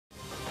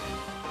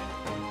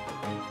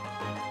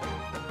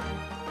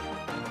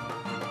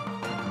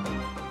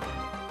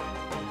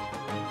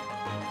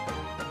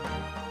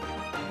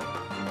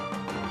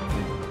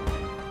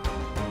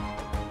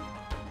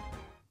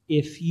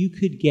if you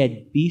could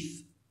get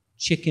beef,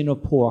 chicken, or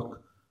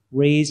pork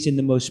raised in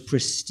the most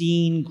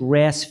pristine,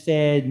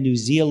 grass-fed New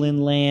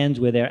Zealand land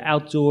where they're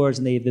outdoors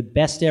and they have the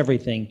best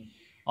everything,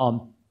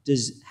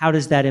 how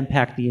does that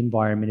impact the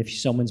environment? If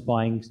someone's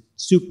buying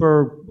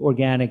super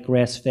organic,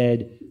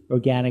 grass-fed,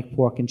 organic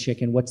pork and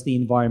chicken, what's the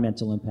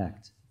environmental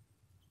impact?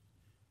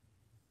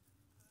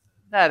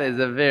 That is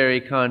a very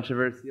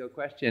controversial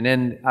question,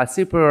 and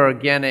super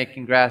organic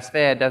and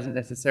grass-fed doesn't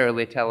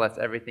necessarily tell us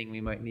everything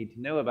we might need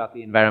to know about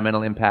the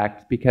environmental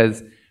impact,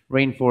 because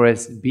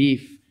rainforest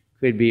beef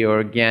could be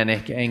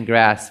organic and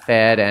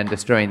grass-fed and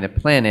destroying the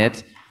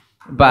planet.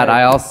 But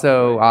I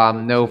also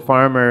know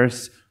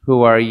farmers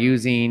who are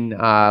using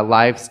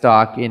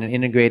livestock in an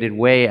integrated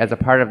way as a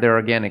part of their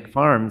organic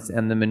farms,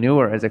 and the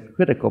manure is a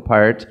critical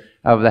part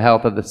of the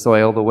health of the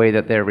soil, the way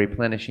that they're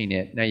replenishing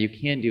it. Now, you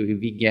can do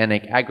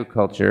veganic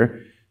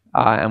agriculture,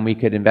 and we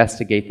could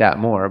investigate that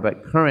more,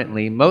 but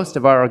currently most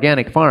of our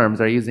organic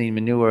farms are using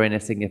manure in a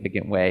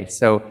significant way.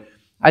 So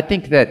I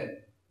think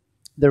that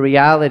the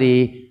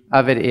reality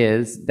of it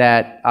is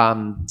that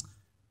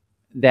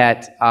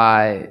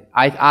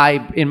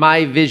in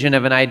my vision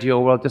of an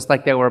ideal world, just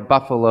like there were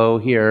buffalo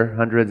here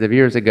hundreds of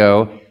years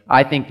ago,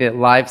 I think that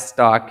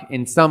livestock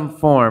in some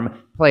form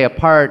play a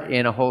part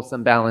in a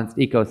wholesome, balanced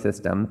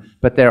ecosystem,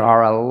 but there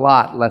are a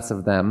lot less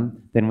of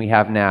them than we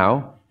have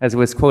now. As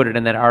was quoted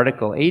in that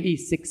article,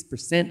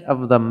 86%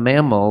 of the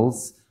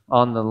mammals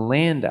on the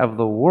land of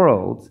the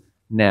world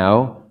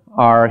now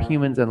are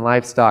humans and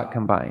livestock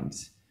combined.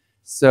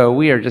 So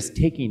we are just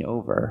taking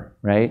over,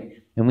 right?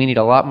 And we need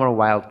a lot more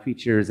wild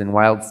creatures and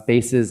wild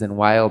spaces and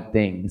wild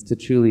things to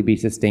truly be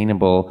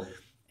sustainable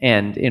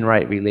and in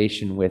right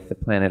relation with the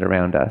planet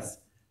around us.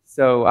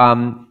 So,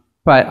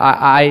 but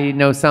I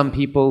know some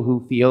people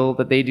who feel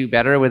that they do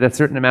better with a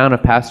certain amount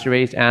of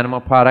pasture-raised animal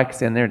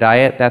products in their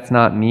diet. That's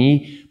not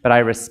me, but I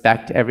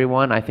respect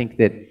everyone. I think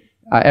that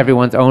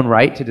everyone's own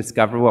right to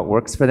discover what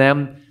works for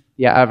them.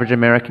 The average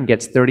American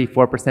gets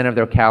 34% of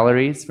their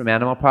calories from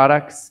animal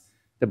products.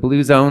 The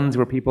blue zones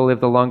where people live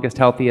the longest,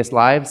 healthiest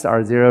lives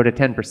are 0 to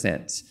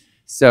 10%.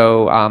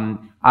 So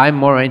I'm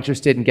more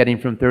interested in getting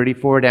from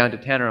 34 down to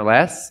 10 or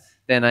less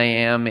than I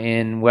am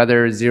in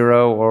whether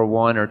 0 or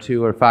 1 or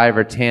 2 or 5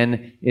 or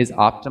 10 is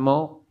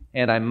optimal.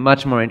 And I'm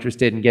much more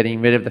interested in getting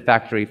rid of the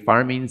factory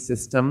farming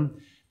system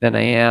than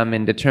I am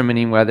in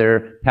determining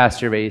whether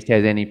pasture-raised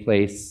has any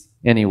place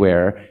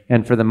anywhere.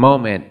 And for the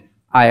moment,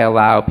 I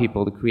allow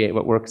people to create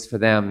what works for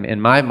them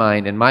in my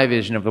mind and my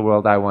vision of the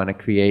world I want to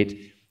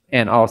create,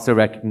 and also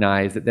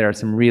recognize that there are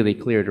some really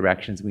clear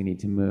directions we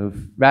need to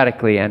move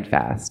radically and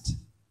fast.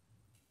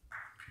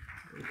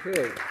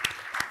 Okay.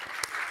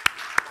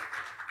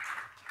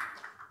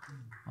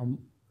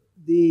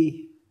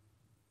 The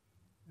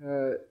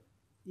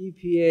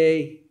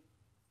EPA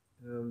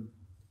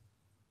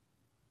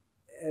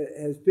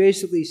has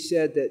basically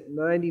said that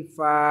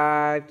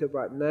 95 to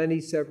about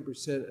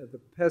 97% of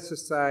the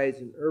pesticides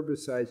and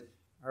herbicides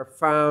are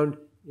found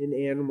in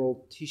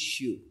animal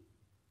tissue,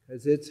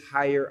 because it's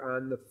higher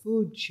on the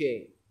food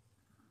chain.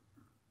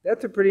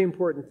 That's a pretty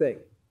important thing.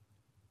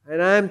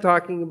 And I'm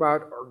talking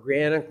about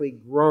organically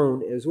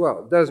grown as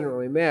well. It doesn't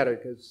really matter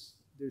because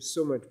there's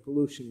so much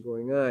pollution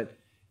going on.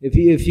 If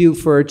you,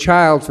 for a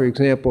child, for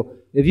example,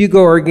 if you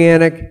go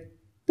organic,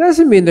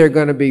 doesn't mean they're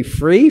going to be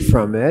free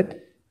from it.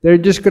 They're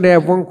just going to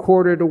have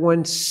 1/4 to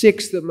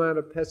 1/6 amount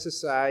of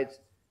pesticides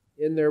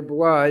in their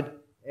blood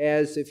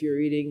as if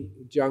you're eating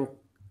junk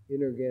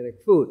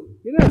inorganic food.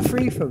 You're not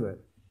free from it.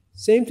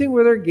 Same thing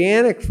with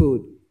organic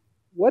food.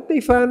 What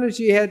they found is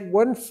you had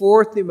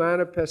 1/4 the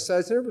amount of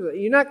pesticides and herbicides.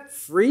 You're not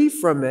free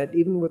from it,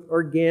 even with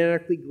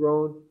organically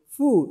grown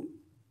food.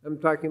 I'm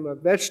talking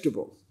about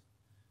vegetables,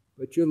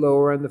 but you're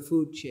lower on the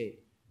food chain.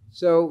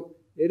 So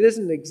it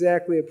isn't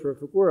exactly a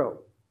perfect world.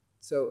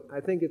 So I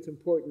think it's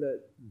important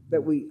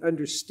that we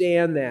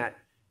understand that,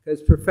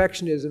 because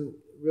perfectionism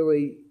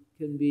really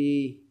can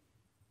be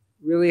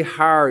really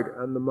hard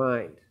on the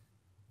mind.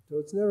 So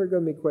it's never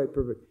going to be quite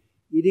perfect.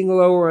 Eating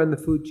lower on the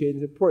food chain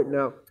is important.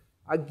 Now,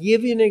 I'll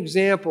give you an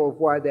example of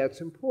why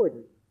that's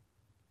important.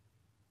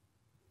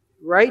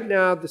 Right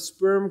now, the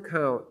sperm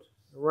count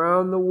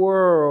around the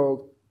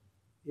world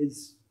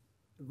is,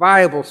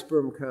 viable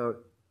sperm count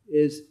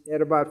is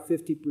at about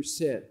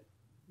 50%.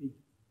 It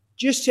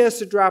just has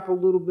to drop a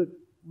little bit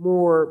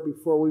more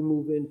before we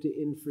move into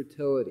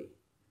infertility.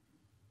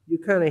 You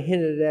kind of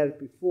hinted at it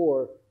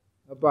before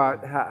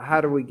about how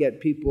do we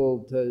get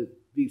people to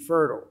be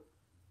fertile.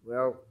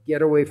 Well,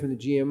 get away from the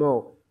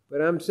GMO.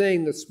 But I'm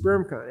saying the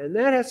sperm count, and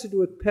that has to do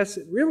with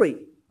pesticides,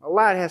 really, a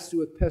lot has to do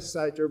with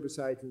pesticides,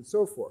 herbicides, and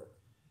so forth.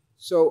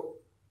 So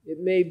it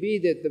may be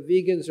that the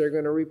vegans are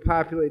going to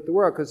repopulate the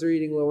world because they're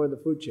eating low in the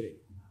food chain.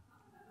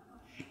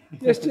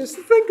 just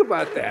think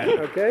about that,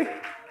 okay?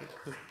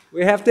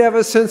 We have to have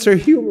a sense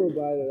of humor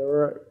about it,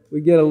 or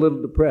we get a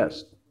little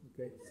depressed,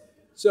 okay?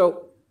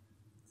 So,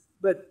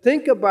 but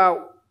think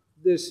about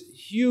this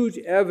huge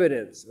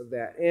evidence of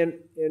that. And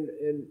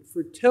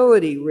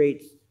fertility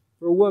rates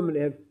for women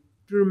have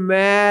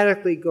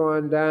dramatically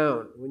gone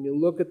down when you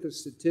look at the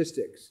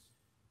statistics.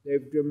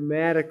 They've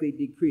dramatically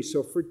decreased.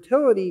 So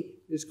fertility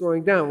is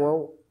going down.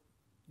 Well,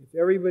 if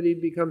everybody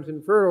becomes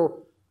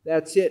infertile,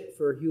 that's it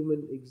for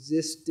human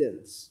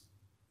existence.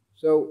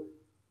 So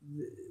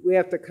we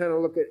have to kind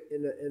of look at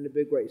it in a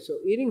big way. So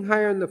eating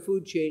higher in the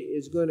food chain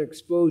is going to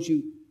expose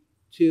you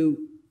to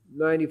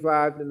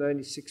 95 to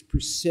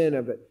 96%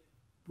 of it.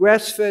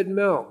 Breastfed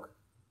milk.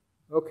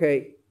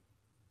 Okay.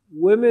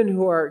 Women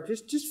who are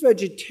just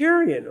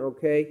vegetarian,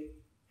 okay,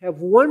 have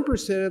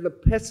 1% of the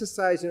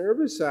pesticides and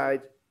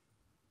herbicides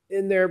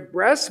in their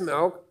breast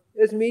milk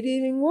as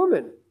meat-eating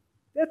women.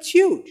 That's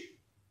huge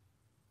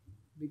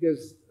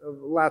because of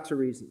lots of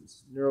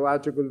reasons.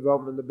 Neurological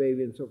development of the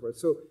baby and so forth.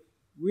 So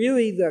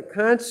really the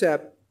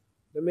concept,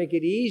 to make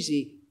it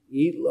easy,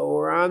 eat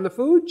lower on the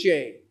food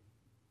chain.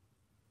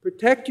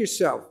 Protect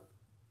yourself.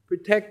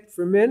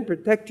 For men,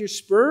 protect your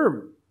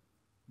sperm.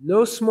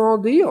 No small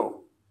deal.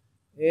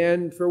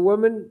 And for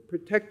women,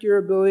 protect your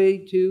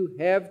ability to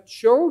have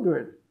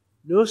children.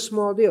 No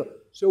small deal.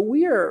 So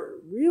we are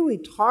really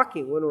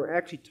talking, when we're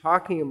actually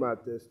talking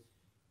about this,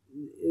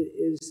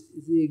 is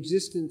the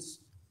existence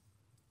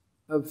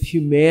of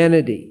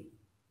humanity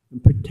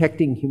and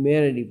protecting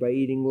humanity by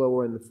eating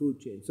lower in the food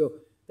chain. So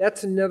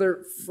that's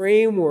another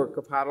framework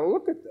of how to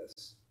look at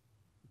this.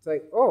 It's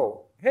like,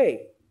 oh,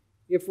 hey,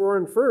 if we're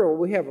infertile,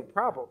 we have a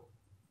problem.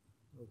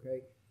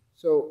 Okay?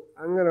 So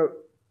I'm going to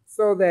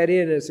throw that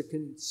in as a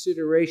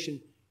consideration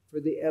for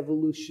the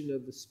evolution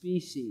of the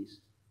species,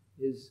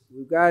 is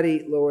we've got to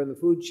eat lower in the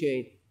food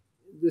chain.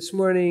 This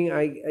morning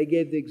I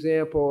gave the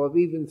example of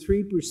even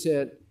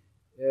 3%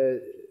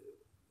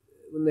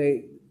 when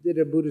they did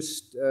a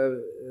Buddhist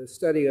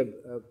study of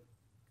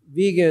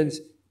vegans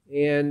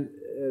and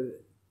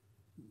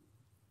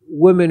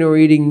women who are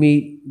eating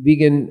meat,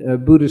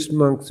 vegan Buddhist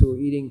monks who are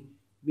eating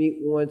meat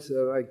once,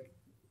 like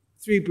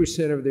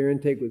 3% of their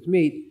intake was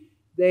meat,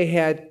 they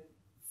had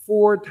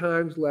 4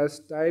 times less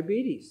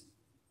diabetes.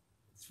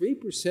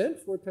 3%,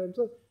 4 times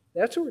less.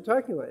 That's what we're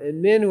talking about.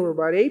 And men who are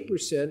about 8%,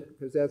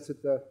 because that's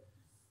what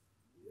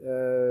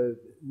the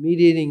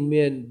meat-eating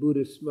men,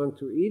 Buddhist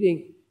monks were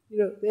eating, you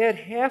know, they had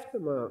half the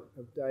amount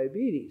of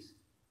diabetes.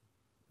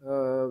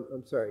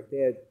 I'm sorry, they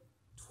had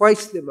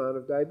twice the amount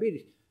of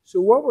diabetes.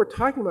 So what we're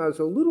talking about is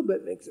a little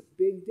bit makes a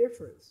big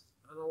difference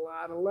on a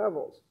lot of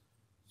levels.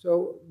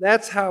 So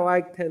that's how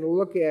I tend to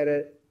look at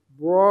it,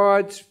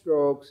 broad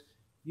strokes.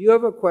 You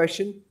have a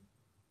question,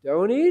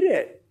 don't eat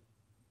it.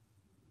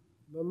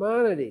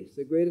 Maimonides,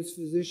 the greatest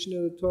physician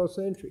of the 12th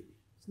century.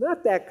 It's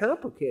not that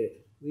complicated.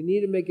 We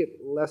need to make it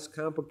less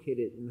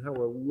complicated in how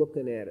we're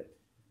looking at it.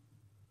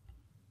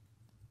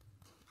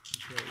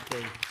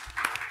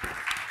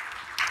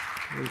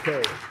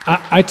 Okay.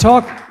 I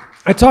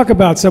talk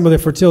about some of the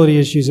fertility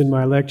issues in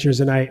my lectures,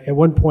 and at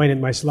one point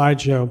in my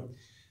slideshow,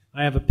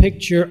 I have a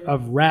picture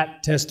of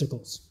rat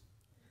testicles.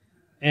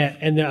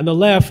 And on the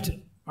left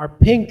are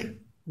pink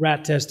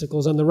rat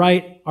testicles. On the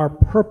right are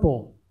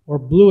purple or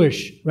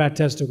bluish rat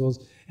testicles.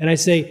 And I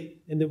say,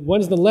 and the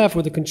ones on the left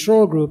were the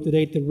control group that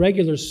ate the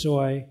regular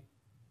soy,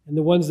 and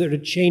the ones that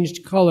had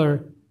changed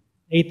color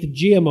ate the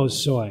GMO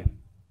soy.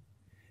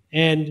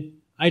 And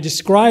I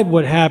describe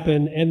what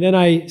happened, and then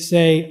I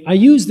say, I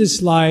use this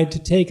slide to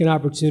take an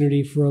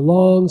opportunity for a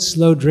long,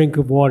 slow drink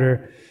of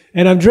water.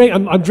 And I'm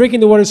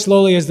drinking the water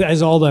slowly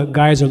as all the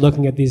guys are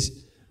looking at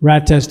these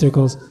rat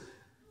testicles.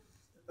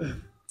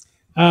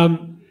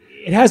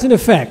 It has an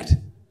effect.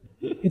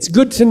 It's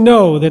good to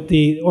know that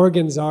the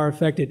organs are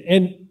affected.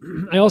 And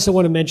I also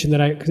want to mention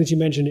that, since you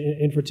mentioned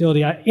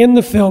infertility, in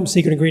the film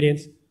Secret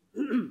Ingredients,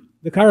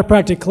 the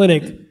chiropractic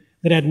clinic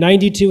that had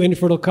 92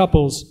 infertile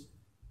couples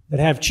that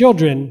have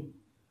children,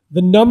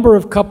 the number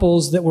of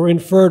couples that were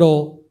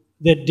infertile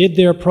that did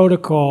their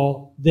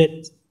protocol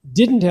that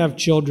didn't have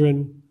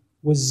children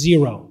was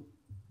 0.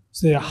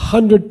 So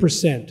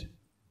 100%.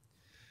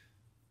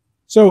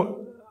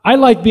 So I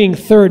like being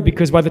third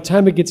because by the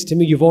time it gets to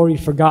me, you've already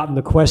forgotten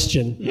the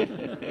question.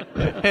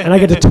 And I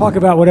get to talk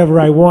about whatever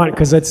I want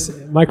because that's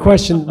my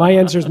question. My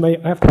answers may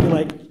have to be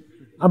like,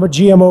 I'm a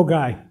GMO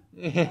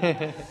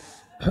guy.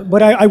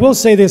 But I will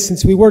say this,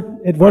 since we were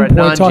at one point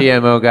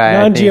non-GMO guy.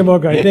 Non-GMO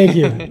guy, thank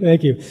you,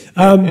 thank you.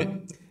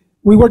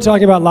 We were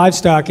talking about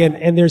livestock,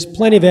 and there's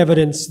plenty of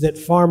evidence that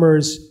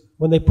farmers,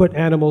 when they put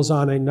animals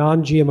on a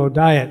non-GMO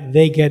diet,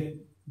 they get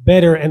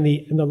better, and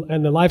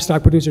the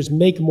livestock producers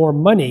make more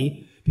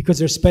money because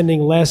they're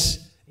spending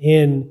less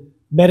in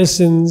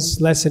medicines,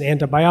 less in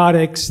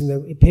antibiotics. In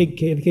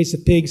the case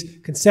of pigs,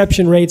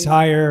 conception rate's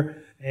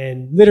higher,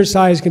 and litter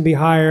size can be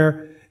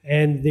higher.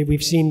 And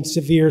we've seen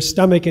severe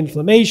stomach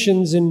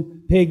inflammations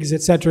in pigs,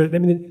 etc.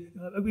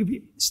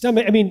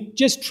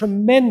 Just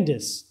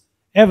tremendous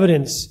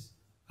evidence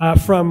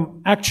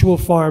from actual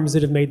farms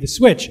that have made the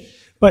switch.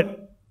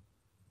 But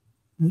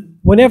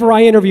whenever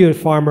I interview a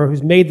farmer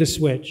who's made the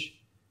switch,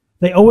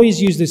 they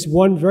always use this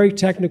one very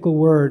technical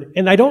word,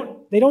 and they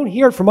don't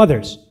hear it from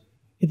others.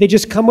 They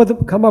just come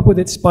up with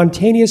it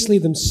spontaneously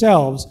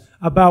themselves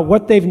about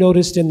what they've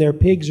noticed in their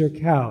pigs or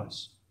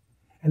cows.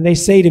 And they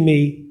say to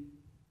me,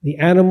 the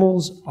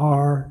animals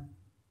are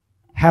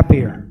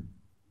happier.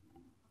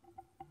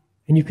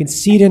 and you can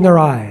see it in their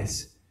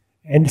eyes.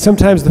 And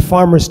sometimes the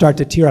farmers start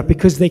to tear up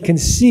because they can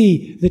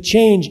see the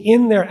change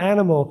in their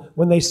animal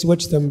when they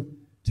switch them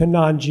to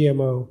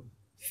non-GMO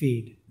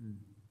feed.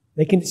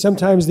 They can,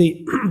 sometimes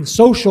the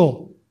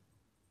social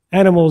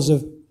animals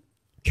of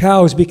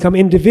cows become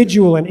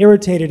individual and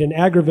irritated and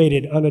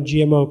aggravated on a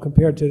GMO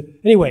compared to...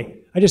 Anyway,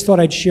 I just thought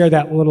I'd share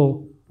that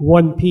little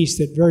one piece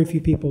that very few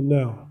people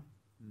know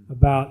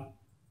about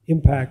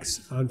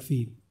impacts on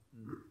feed.